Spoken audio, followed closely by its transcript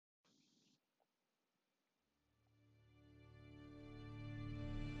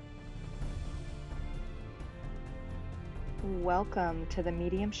Welcome to the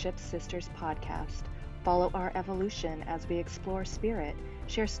Mediumship Sisters podcast. Follow our evolution as we explore spirit,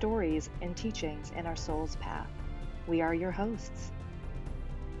 share stories and teachings in our soul's path. We are your hosts.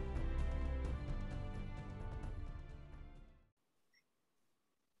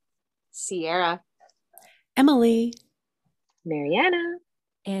 Sierra, Emily, Mariana,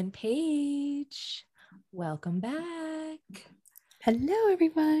 and Paige. Welcome back. hello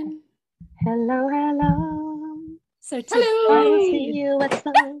everyone. hello. So Hello. today, See you. What's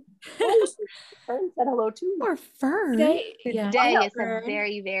up? Fern said hello too. Or Fern. today Today is a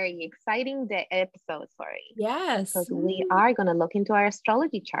very, very exciting episode. yes. Because we are going to look into our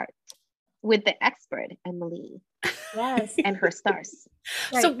astrology chart with the expert Emily Yes. and her stars.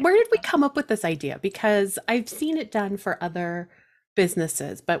 Right. So where did we come up with this idea? Because I've seen it done for other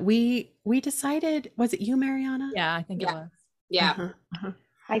businesses, but we decided, was it you, Mariana? Yeah, I think Yeah. it was. Yeah. Uh-huh.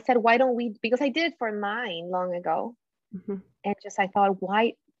 I said, why don't we, because I did it for mine long ago. Mhm. And I thought,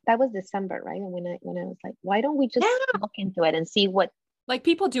 why, that was December, right? And when I was like, why don't we just look into it and see what, Like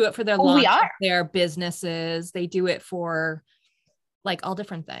people do it for their Who we launch of are. their businesses. They do it for like all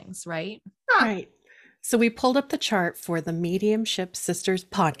different things, right? Right. So we pulled up the chart for the Mediumship Sisters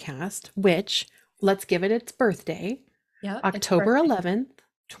podcast, which, let's give it its birthday, Yeah. October 11th,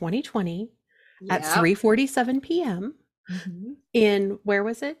 2020 at 3:47 p.m. in, where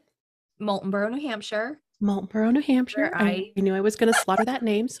was it? Moultonboro, New Hampshire. Moultonboro, New Hampshire. Where I knew I was going to slaughter that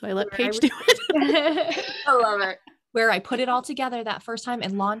name, so I let Where Paige do it. I love it. Where I put it all together that first time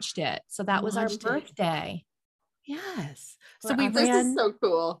and launched it. So that was our Launched it. birthday. Yes. So We're we on- This ran is so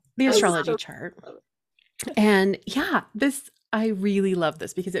cool. the This is astrology so chart. cool. And yeah, I really love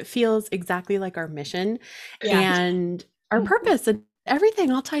this because it feels exactly like our mission Yeah. and our purpose and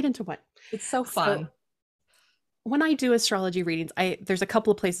everything all tied into one. It's so fun. When I do astrology readings, there's a couple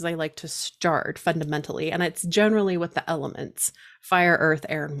of places I like to start fundamentally, and it's generally with the elements: fire, earth,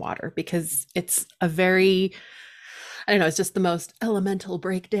 air, and water, because it's a very, I don't know, it's just the most elemental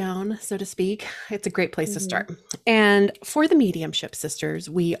breakdown, so to speak. It's a great place to start. And for the Mediumship Sisters,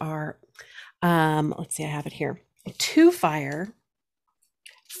 we are, let's see, I have it here: 2 fire,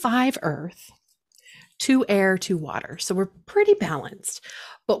 5 earth, 2 air, 2 water. So we're pretty balanced.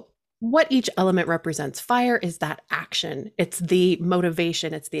 But what each element represents: fire is that action, it's the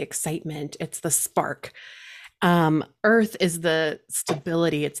motivation, it's the excitement, it's the spark. Earth is the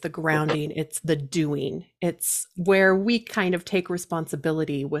stability, it's the grounding, it's the doing, it's where we kind of take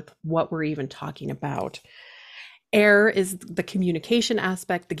responsibility with what we're even talking about. Air is the communication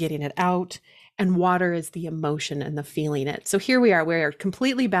aspect, the getting it out, and water is the emotion and the feeling it. So here we are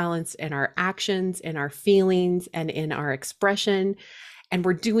completely balanced in our actions, in our feelings, and in our expression. And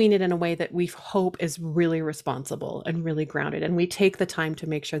we're doing it in a way that we hope is really responsible and really grounded. And we take the time to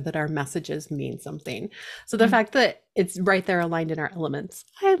make sure that our messages mean something. So the fact that it's right there aligned in our elements,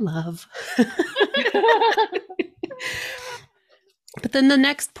 I love. But then the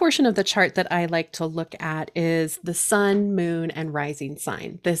next portion of the chart that I like to look at is the sun, moon, and rising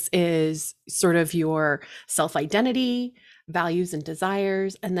sign. This is sort of your self-identity, values and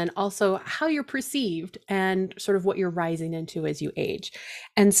desires, and then also how you're perceived and sort of what you're rising into as you age.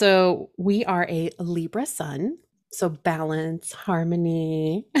 And so we are a Libra sun, so balance,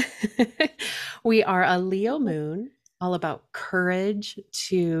 harmony. We are a Leo moon, all about courage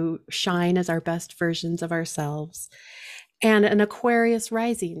to shine as our best versions of ourselves, and an Aquarius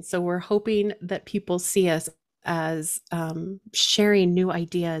rising. So we're hoping that people see us as sharing new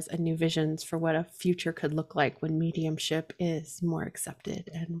ideas and new visions for what a future could look like when mediumship is more accepted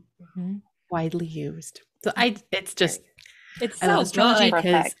and widely used. So it's just, It's I love so astrology good.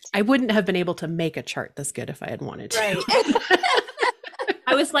 because Perfect. I wouldn't have been able to make a chart this good if I had wanted to. Right.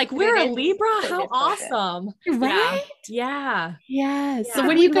 I was like, we're a It is- Libra? it How is so good. awesome. Right? Yeah. Yes. So Yeah.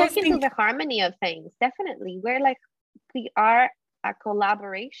 what do you We guys look into think? the harmony of things. Definitely. We are a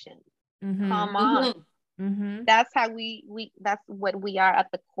collaboration. Come on. Mm-hmm. That's how that's what we are at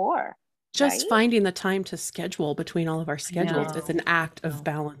the core. Just right? finding the time to schedule between all of our schedules is know. an act I of know.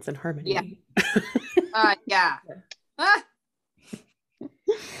 balance and harmony. Yeah.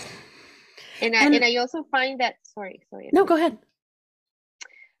 And I also find that sorry. No, go ahead.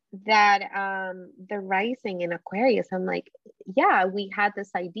 That the rising in Aquarius, I'm like, yeah, we had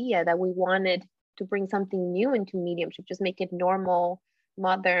this idea that we wanted to bring something new into mediumship, just make it normal,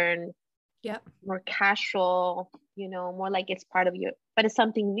 modern, more casual, more like it's part of you, but it's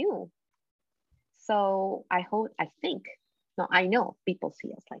something new. So I know people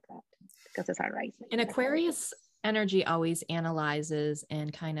see us like that because it's our rising. And Aquarius energy always analyzes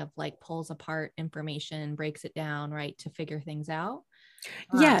and kind of like pulls apart information, breaks it down, right, to figure things out.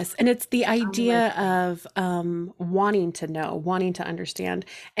 Yes, and it's the I like idea that. of wanting to know, wanting to understand,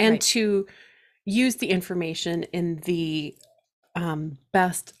 and Right. to use the information in the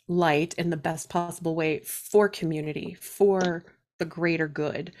best light, in the best possible way for community, for the greater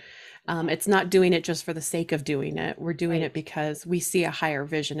good. It's not doing it just for the sake of doing it. We're doing it Right. because we see a higher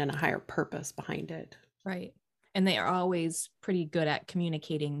vision and a higher purpose behind it. Right. And they are always pretty good at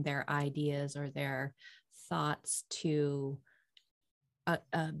communicating their ideas or their thoughts to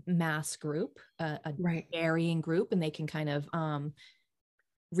a mass group, a Right. varying group, and they can kind of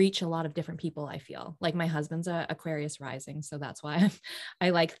reach a lot of different people. I feel like my husband's a Aquarius rising, so that's why I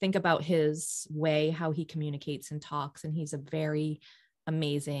like think about his way, how he communicates and talks, and he's a very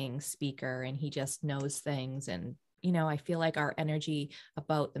amazing speaker, and he just knows things. And I feel like our energy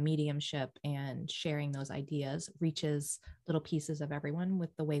about the mediumship and sharing those ideas reaches little pieces of everyone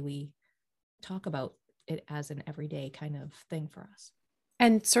with the way we talk about it as an everyday kind of thing for us.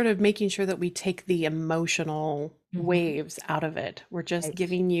 And sort of making sure that we take the emotional Mm-hmm. waves out of it. We're just Right.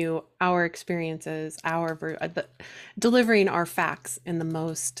 giving you our experiences, delivering our facts in the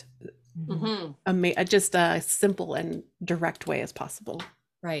most Mm-hmm. just a simple and direct way as possible.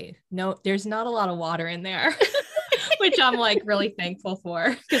 Right. No, there's not a lot of water in there, which I'm like really thankful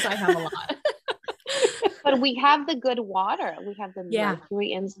for because I have a lot. But we have the good water. We have the Yeah.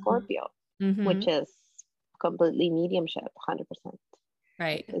 Mercury in Scorpio, Mm-hmm. which is completely mediumship, 100%.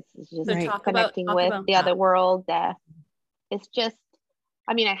 Right. It's just So Right. connecting talk with about the that. other world. It's just,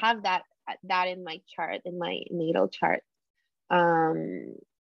 I mean, I have that in my chart, in my natal chart.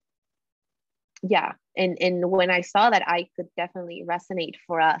 Yeah. And when I saw that, I could definitely resonate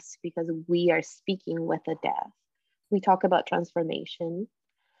for us because we are speaking with the death. We talk about transformation.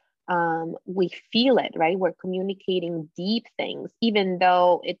 We feel it, right? We're communicating deep things, even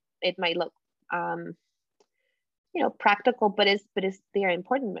though it might look practical, but they are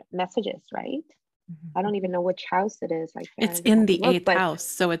important messages, right? I don't even know which house it is. I It's would in have to the look, eighth but house,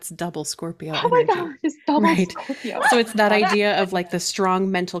 so it's double Scorpio oh my energy. God, it's double Right. Scorpio. So it's that That's idea of like the strong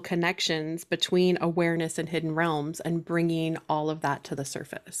mental connections between awareness and hidden realms and bringing all of that to the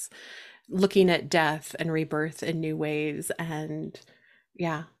surface, looking at death and rebirth in new ways. And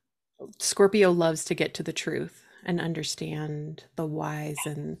yeah, Scorpio loves to get to the truth and understand the whys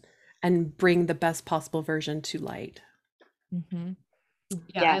and bring the best possible version to light. Mm-hmm.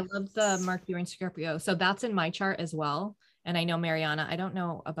 Yeah, I yes. love the Mercury in Scorpio. So that's in my chart as well. And I know Mariana, I don't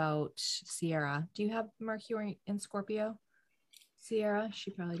know about Sierra. Do you have Mercury in Scorpio? Sierra?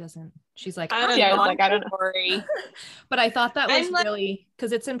 She probably doesn't. She's like, I don't Yeah, I know. was I'm like, I don't know. sorry. but I thought that was I'm like, really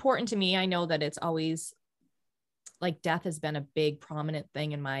because it's important to me. I know that it's always like death has been a big prominent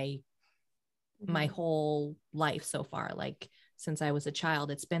thing in my whole life so far. Like since I was a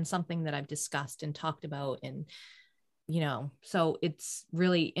child, it's been something that I've discussed and talked about. And, so it's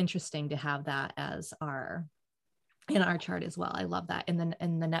really interesting to have that as in our chart as well. I love that. And then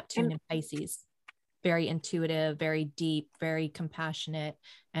in the Neptune and Pisces, very intuitive, very deep, very compassionate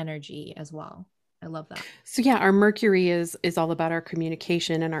energy as well. I love that. So yeah, our Mercury is all about our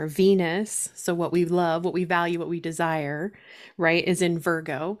communication, and our Venus, so what we love, what we value, what we desire, right, is in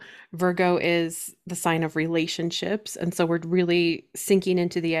Virgo. Virgo is the sign of relationships, and so we're really sinking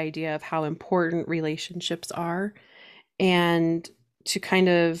into the idea of how important relationships are, and to kind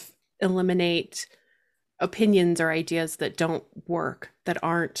of eliminate opinions or ideas that don't work, that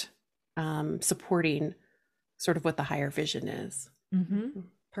aren't supporting sort of what the higher vision is. Mm-hmm.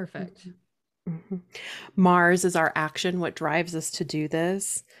 Perfect. Mm-hmm. Mars is our action, what drives us to do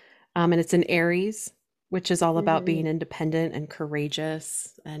this. And it's in Aries, which is all about being independent and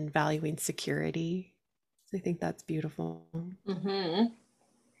courageous and valuing security. So I think that's beautiful. mm-hmm.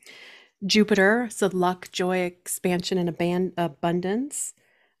 Jupiter, so luck, joy, expansion, and abundance,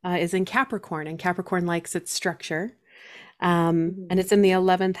 is in Capricorn, and Capricorn likes its structure. And it's in the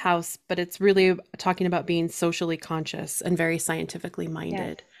 11th house, but it's really talking about being socially conscious and very scientifically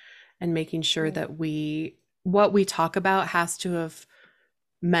minded. Yes. And making sure that what we talk about has to have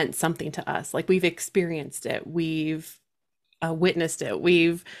meant something to us. Like we've experienced it, we've witnessed it,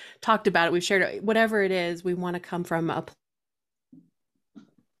 we've talked about it, we've shared it, whatever it is, we want to come from a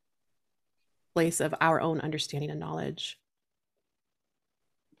place of our own understanding and knowledge.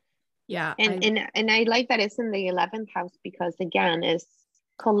 Yeah. And I like that it's in the 11th house because again, it's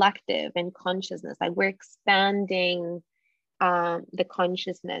collective and consciousness. Like we're expanding the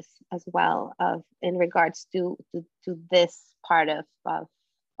consciousness as well in regards to this part of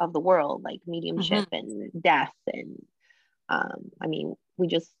the world, like mediumship and death. And I mean, we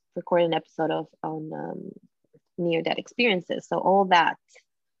just recorded an episode on near-death experiences. So all that,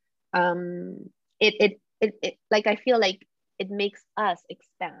 it like I feel like it makes us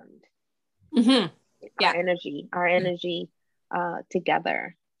expand Yeah. our energy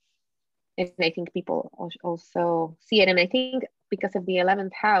together. And I think people also see it. And I think because of the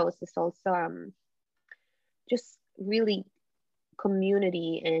 11th house, it's also just really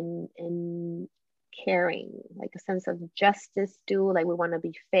community and caring, like a sense of justice too. Like we want to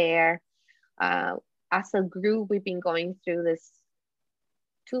be fair. As a group, we've been going through this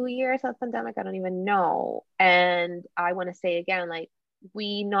 2 years of pandemic. I don't even know. And I want to say again, like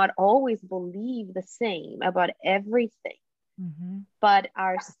we not always believe the same about everything, but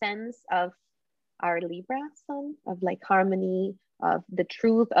our sense of our Libra sun, of like harmony, of the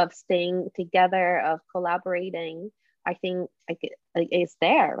truth, of staying together, of collaborating, I think like it's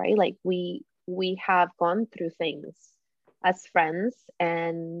there, right? Like we have gone through things as friends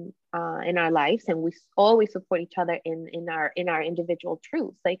and in our lives, and we always support each other in our individual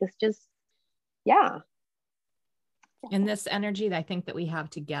truths. Like it's just, yeah. And this energy that I think that we have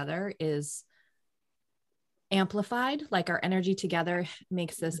together is amplified. Like our energy together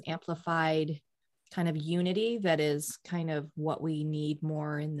makes this amplified kind of unity that is kind of what we need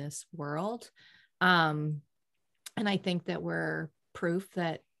more in this world. And I think that we're proof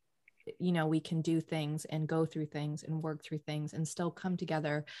that, you know, we can do things and go through things and work through things and still come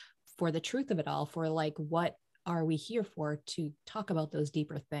together for the truth of it all, for like, what are we here for? To talk about those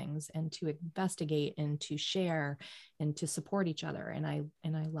deeper things and to investigate and to share and to support each other. And I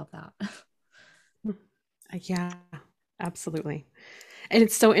love that. Yeah, absolutely. And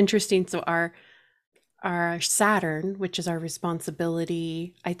it's so interesting. So our Saturn, which is our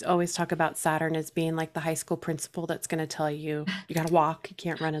responsibility, I always talk about Saturn as being like the high school principal that's going to tell you, you got to walk, you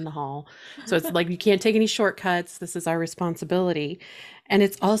can't run in the hall. So it's like, you can't take any shortcuts. This is our responsibility. And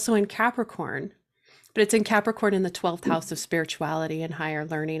it's also in Capricorn, but it's in Capricorn in the 12th house of spirituality and higher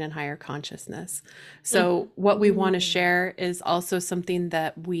learning and higher consciousness. So what we want to share is also something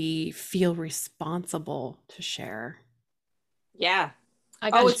that we feel responsible to share. Yeah.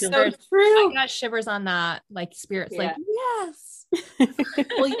 It's so true. I got shivers on that. Like spirits, like, yes.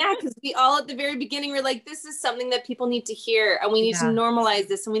 Well, yeah, because we all at the very beginning were like, this is something that people need to hear, and we need to normalize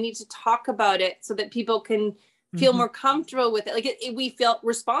this, and we need to talk about it so that people can feel more comfortable with it. Like we felt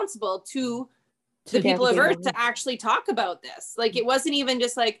responsible to the people of Earth to actually talk about this. Like it wasn't even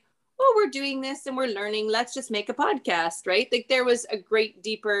just like, oh, we're doing this and we're learning, let's just make a podcast, right? Like there was a great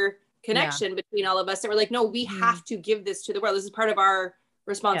deeper connection between all of us that were like, no, we have to give this to the world. This is part of our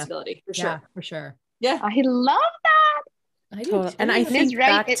responsibility, for sure. Yeah, for sure. Yeah, I love that. I do too. And I think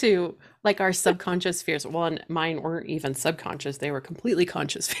back to like our subconscious fears. Well, and mine weren't even subconscious; they were completely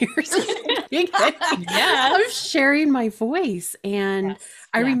conscious fears. Of sharing my voice. And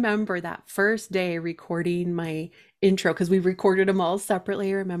I remember that first day recording my intro, because we recorded them all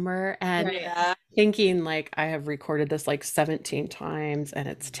separately, remember? And thinking like, I have recorded this like 17 times and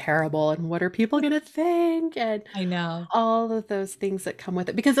it's terrible. And what are people going to think? And I know all of those things that come with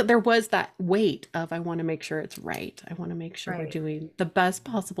it, because there was that weight of, I want to make sure it's right. I want to make sure we're doing the best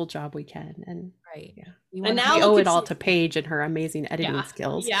possible job we can. And and now we owe it all to Paige and her amazing editing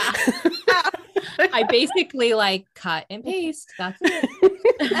skills. Yeah. I basically like cut and paste. That's it.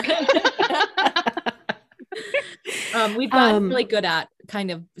 We've gotten really good at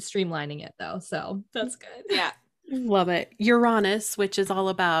kind of streamlining it though. So that's good. Yeah. Love it. Uranus, which is all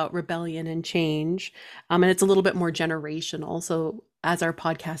about rebellion and change. And it's a little bit more generational. So as our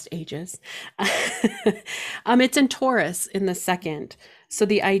podcast ages, it's in Taurus in the second. So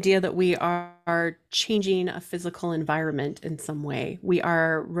the idea that we are changing a physical environment in some way, we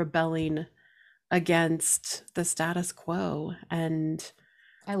are rebelling against the status quo. And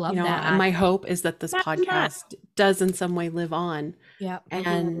I love that. And my hope is that this podcast does in some way live on. Yeah.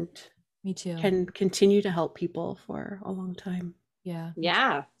 And me too. Can continue to help people for a long time. Yeah.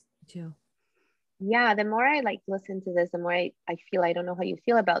 Yeah. Me too. Yeah. The more I like listen to this, the more I feel, I don't know how you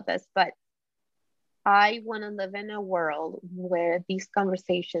feel about this, but I want to live in a world where these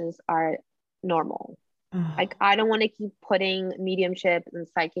conversations are normal. Like I don't want to keep putting mediumship and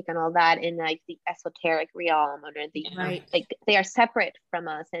psychic and all that in like the esoteric realm, or the like they are separate from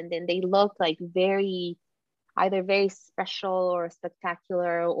us, and then they look like either very special or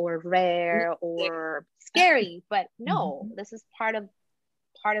spectacular or rare or scary, but no, this is part of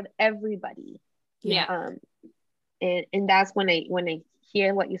everybody. And that's when I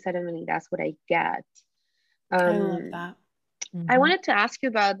hear what you said, Emily, that's what I get. I love that. I wanted to ask you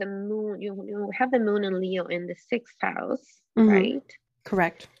about the moon. You have the moon in Leo in the 6th house, right?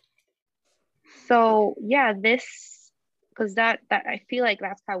 Correct. So yeah, because that I feel like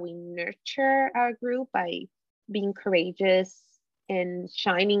that's how we nurture our group, by being courageous and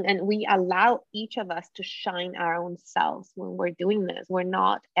shining, and we allow each of us to shine our own selves when we're doing this. We're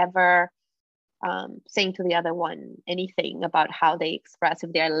not ever saying to the other one anything about how they express,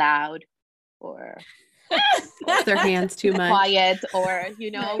 if they're loud or their hands too much, quiet, or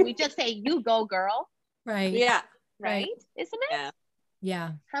we just say, you go girl. Right. Yeah. Right. Isn't it? Yeah.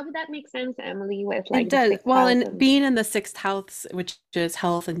 Yeah. How would that make sense, Emily, with like it does. Well, and and being in the 6th house, which is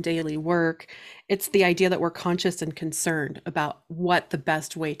health and daily work, it's the idea that we're conscious and concerned about what the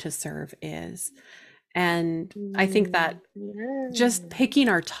best way to serve is. And I think that just picking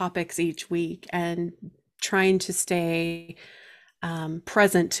our topics each week and trying to stay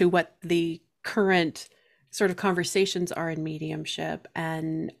present to what the current sort of conversations are in mediumship,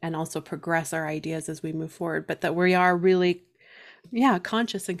 and also progress our ideas as we move forward, but that we are really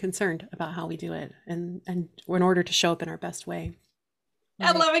conscious and concerned about how we do it, and in order to show up in our best way.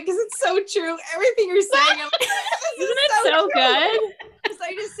 I love it because it's so true. Everything you're saying, I'm like, isn't it so good? Because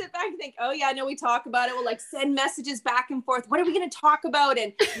I just sit back and think, oh yeah, I know we talk about it. We'll like send messages back and forth. What are we going to talk about?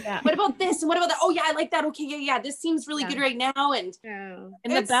 And what about this? And what about that? Oh yeah, I like that. Okay, yeah. This seems really good right now. And and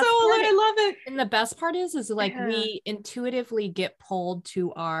it's so good. I love it. And the best part is like we intuitively get pulled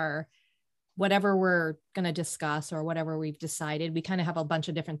to our whatever we're going to discuss or whatever we've decided. We kind of have a bunch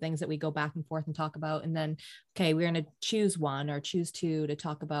of different things that we go back and forth and talk about. And then, okay, we're going to choose one or choose two to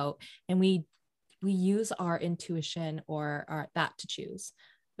talk about. And we use our intuition or that to choose,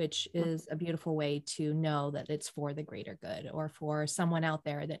 which is a beautiful way to know that it's for the greater good, or for someone out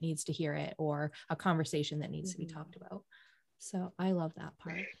there that needs to hear it, or a conversation that needs to be talked about. So I love that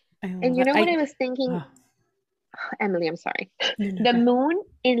part. And you know what I was thinking? Emily, I'm sorry. The moon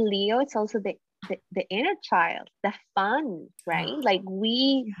in Leo, it's also the inner child, the fun, right? Like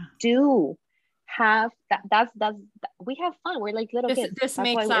we do have that. We have fun. We're like little kids. This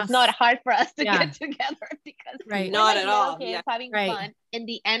makes us. It's not hard for us to get together, because not like at all. Kids having fun, and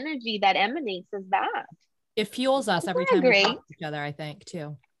the energy that emanates is that. It fuels us every time we talk to each other, I think,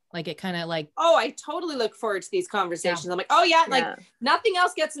 too. Like it kind of like, oh, I totally look forward to these conversations. I'm like, oh yeah, like nothing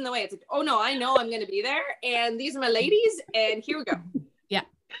else gets in the way. It's like, oh no, I know I'm going to be there, and these are my ladies, and here we go. Yeah.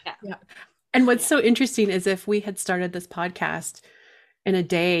 And what's so interesting is if we had started this podcast in a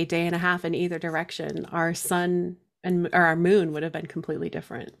day and a half in either direction, our sun or our moon would have been completely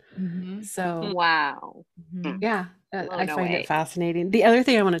different. Mm-hmm. So wow. Yeah. I find it fascinating. The other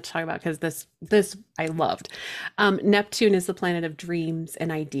thing I want to talk about, because this I loved, Neptune is the planet of dreams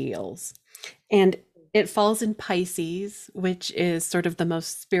and ideals, and it falls in Pisces, which is sort of the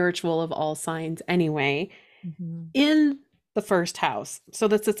most spiritual of all signs anyway, in the 1st house. So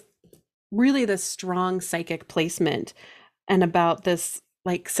that's really this strong psychic placement, and about this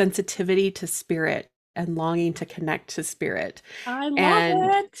like sensitivity to spirit and longing to connect to spirit. I love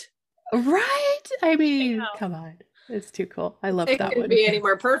it. Right? I mean, come on. It's too cool. I love that one. It couldn't be any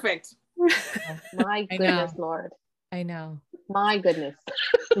more perfect. My goodness, Lord. I know. My goodness.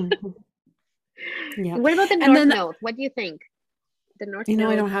 Yeah. What about the North Node? What do you think? The North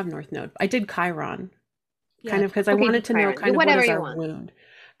Node? I don't have North Node. I did Chiron. Kind of because I wanted to know kind of what is our wound.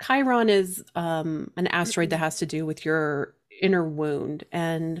 Chiron is an asteroid that has to do with your inner wound,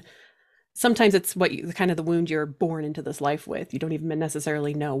 and sometimes it's kind of the wound you're born into this life with. You don't even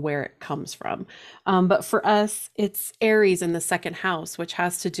necessarily know where it comes from. But for us, it's Aries in the 2nd house, which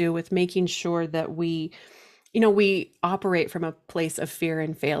has to do with making sure that we operate from a place of fear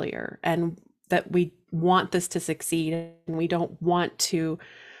and failure, and that we want this to succeed, and we don't want to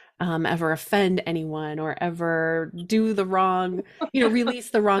ever offend anyone or ever do the wrong, release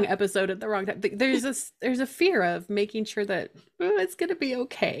the wrong episode at the wrong time. There's a fear of making sure that it's going to be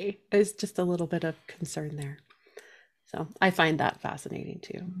okay. There's just a little bit of concern there. So I find that fascinating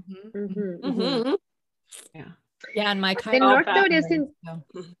too. Yeah. And my the North Node is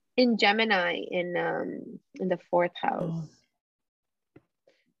in Gemini in the 4th house.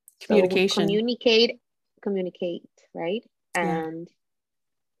 Communication. So communicate, right? And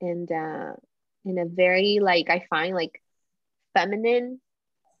in a very I find feminine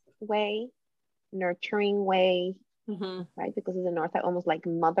way, nurturing way, right? Because of the North, I almost like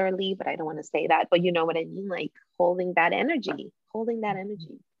motherly, but I don't want to say that, but you know what I mean? Like holding that energy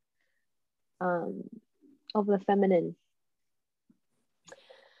of the feminine.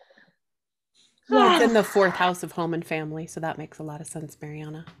 Yeah, it's in the 4th house of home and family, so that makes a lot of sense,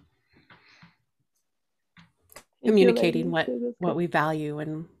 Mariana. Communicating what we value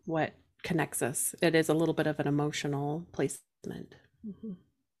and what connects us. It is a little bit of an emotional placement.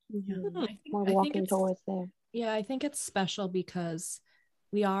 We're walking towards there. Yeah, I think it's special because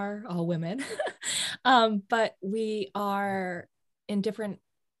we are all women, but we are in different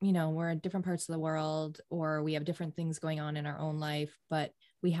you know, we're in different parts of the world, or we have different things going on in our own life, but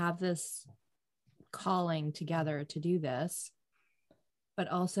we have this calling together to do this, but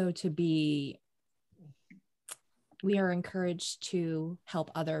also we are encouraged to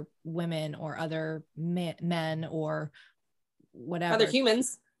help other women or other men or whatever,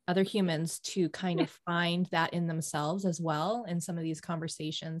 other humans to kind of find that in themselves as well in some of these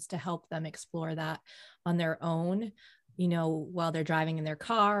conversations, to help them explore that on their own, you know, while they're driving in their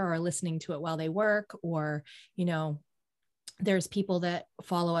car or listening to it while they work, or, you know, there's people that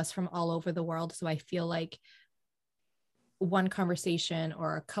follow us from all over the world. So I feel like one conversation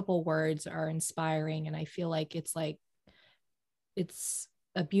or a couple words are inspiring. And I feel like it's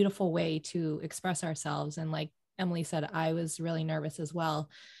a beautiful way to express ourselves. And like Emily said, I was really nervous as well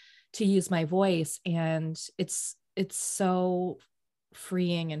to use my voice. And it's so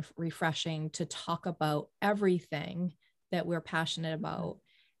freeing and refreshing to talk about everything that we're passionate about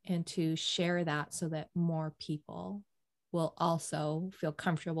and to share that so that more people will also feel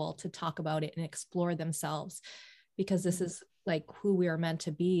comfortable to talk about it and explore themselves, because this is like who we are meant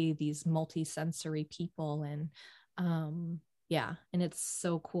to be, these multi-sensory people. And yeah, and it's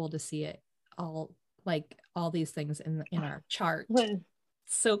so cool to see it all, like all these things in our chart.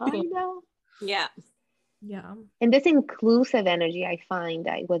 So cool. I know. Yeah. And this inclusive energy I find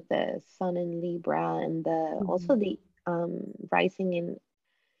with the sun in Libra and the also the rising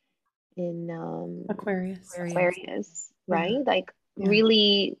in Aquarius, right? Like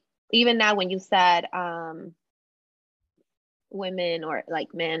really, even now when you said women or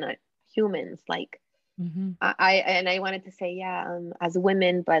like men or humans, like I wanted to say as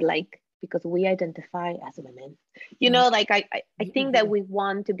women, but like because we identify as women, you know, like I think that we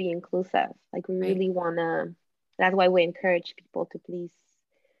want to be inclusive, like we really want to. That's why we encourage people to please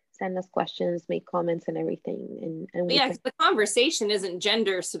send us questions, make comments and everything. And the conversation isn't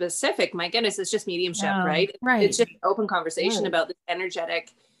gender specific. My goodness, it's just mediumship, right? It's just open conversation about this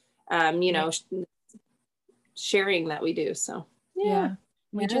energetic, you know, sharing that we do. So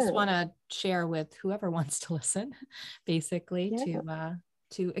we just want to share with whoever wants to listen, basically,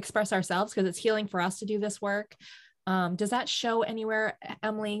 to express ourselves, because it's healing for us to do this work. Does that show anywhere,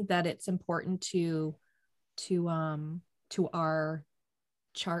 Emily, that it's important to our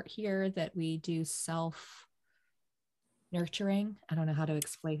chart here that we do self nurturing? I don't know how to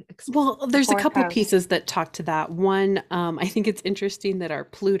explain. Well, there's a couple pieces that talk to that. One, I think it's interesting that our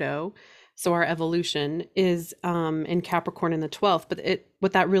Pluto, so our evolution, is in Capricorn in the 12th, but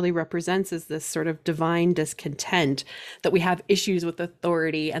what that really represents is this sort of divine discontent that we have issues with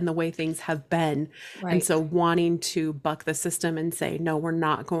authority and the way things have been. And so wanting to buck the system and say, no, we're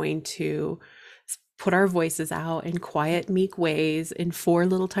not going to put our voices out in quiet, meek ways in 4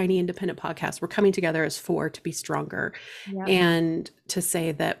 little tiny independent podcasts. We're coming together as 4 to be stronger and to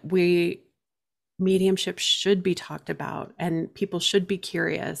say that mediumship should be talked about and people should be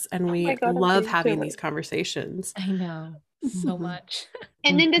curious. And we love having these conversations. I know so much.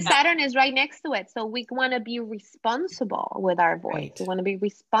 And then the Saturn is right next to it. So we want to be responsible with our voice. We want to be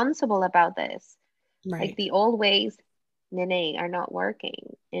responsible about this. Like the old ways, Nene, are not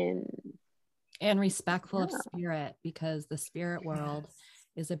working. And respectful of spirit, because the spirit world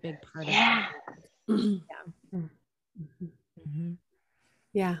is a big part of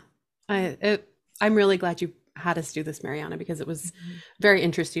it. I'm really glad you had us do this, Mariana, because it was very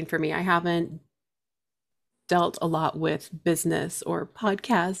interesting for me. I haven't dealt a lot with business or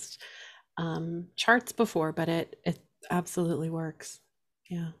podcast charts before, but it absolutely works.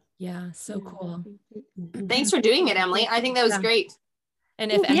 So cool. Thanks for doing it, Emily. I think that was great.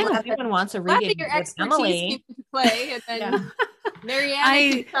 And if anyone wants a reading your with Emily to play, and then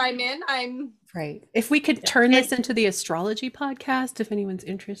Mariana can chime in. I'm right. If we could turn this into the astrology podcast, if anyone's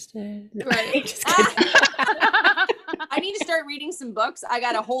interested. No, right. Just kidding. I need to start reading some books. I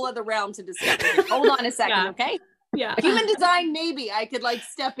got a whole other realm to discuss. Hold on a second, okay? Yeah. Human design, maybe I could like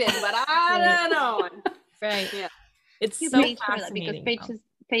step in, but I don't know. Right. Yeah. It's so fascinating. Because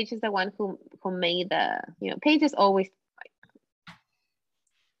Paige is the one who made Paige is always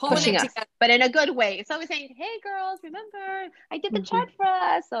pushing us, but in a good way. It's always saying, hey girls, remember I did the chart for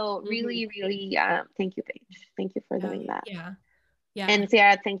us. So really thank you, Paige. Thank you for doing that. And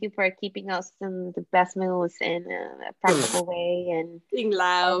Sarah, thank you for keeping us in the best moods in a practical way and being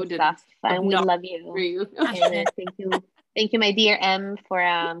loud and stuff. And we love you. And thank you my dear M,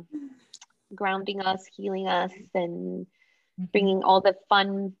 for grounding us, healing us, and bringing all the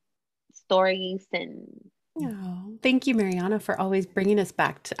fun stories. And thank you, Mariana, for always bringing us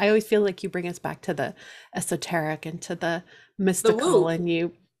back to, I always feel like you bring us back to the esoteric and to the mystical, and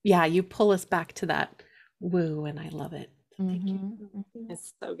you pull us back to that woo, and I love it.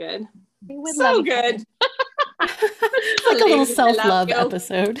 It's so good. So good. It's like a little self-love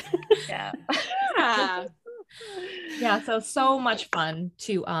episode. Yeah. Yeah, so much fun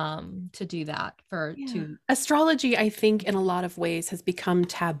to do that astrology, I think in a lot of ways has become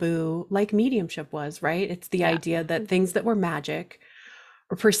taboo, like mediumship was, right? It's the idea that things that were magic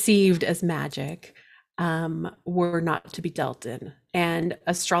or perceived as magic were not to be dealt in. And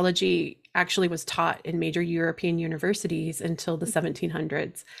astrology actually was taught in major European universities until the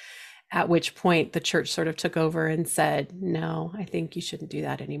 1700s, at which point the church sort of took over and said, no, I think you shouldn't do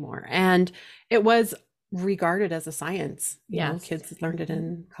that anymore. And it was regarded as a science. You know, kids learned it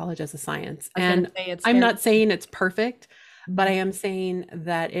in college as a science. And I'm not saying it's perfect, but I am saying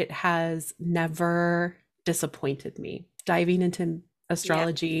that it has never disappointed me. Diving into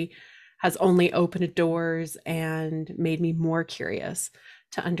astrology has only opened doors and made me more curious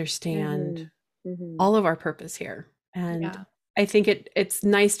to understand all of our purpose here. And I think it's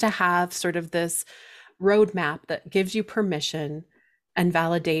nice to have sort of this roadmap that gives you permission and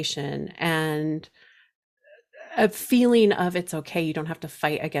validation and a feeling of it's okay. You don't have to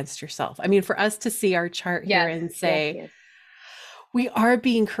fight against yourself. I mean, for us to see our chart here and say, we are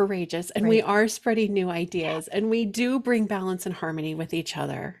being courageous and we are spreading new ideas and we do bring balance and harmony with each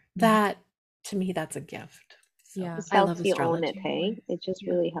other. That, to me, that's a gift. So, it helps you own it, hey? It just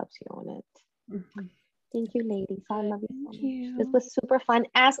really helps you own it. Thank you, ladies. I love you so much. This was super fun,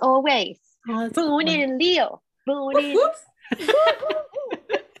 as always. Boone in Leo. Boone in.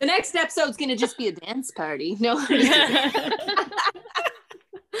 The next episode's going to just be a dance party. No.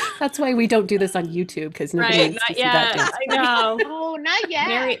 That's why we don't do this on YouTube, because nobody wants to see that dance party. I know. Oh, not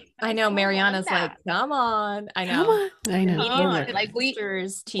yet. I know. Mariana's like, come on. I know. Come on. I know. Come on. Like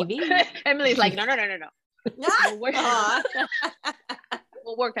Sisters TV. Emily's like, no.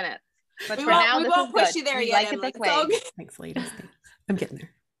 We'll work on it. But we for now, we this won't is push good. you there We yet. like it this way. Okay. Thanks, ladies. Thanks. I'm getting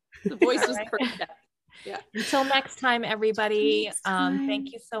there. The voice was perfect. Yeah. Until next time, everybody.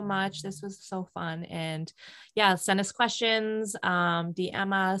 Thank you so much. This was so fun. And send us questions,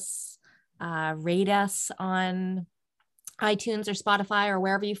 DM us, rate us on iTunes or Spotify or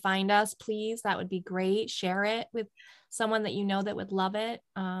wherever you find us, please. That would be great. Share it with someone that you know that would love it.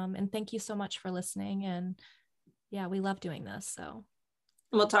 And thank you so much for listening. And we love doing this. So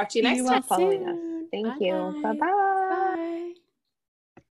we'll talk to you next time. Following us. Thank you. Bye-bye.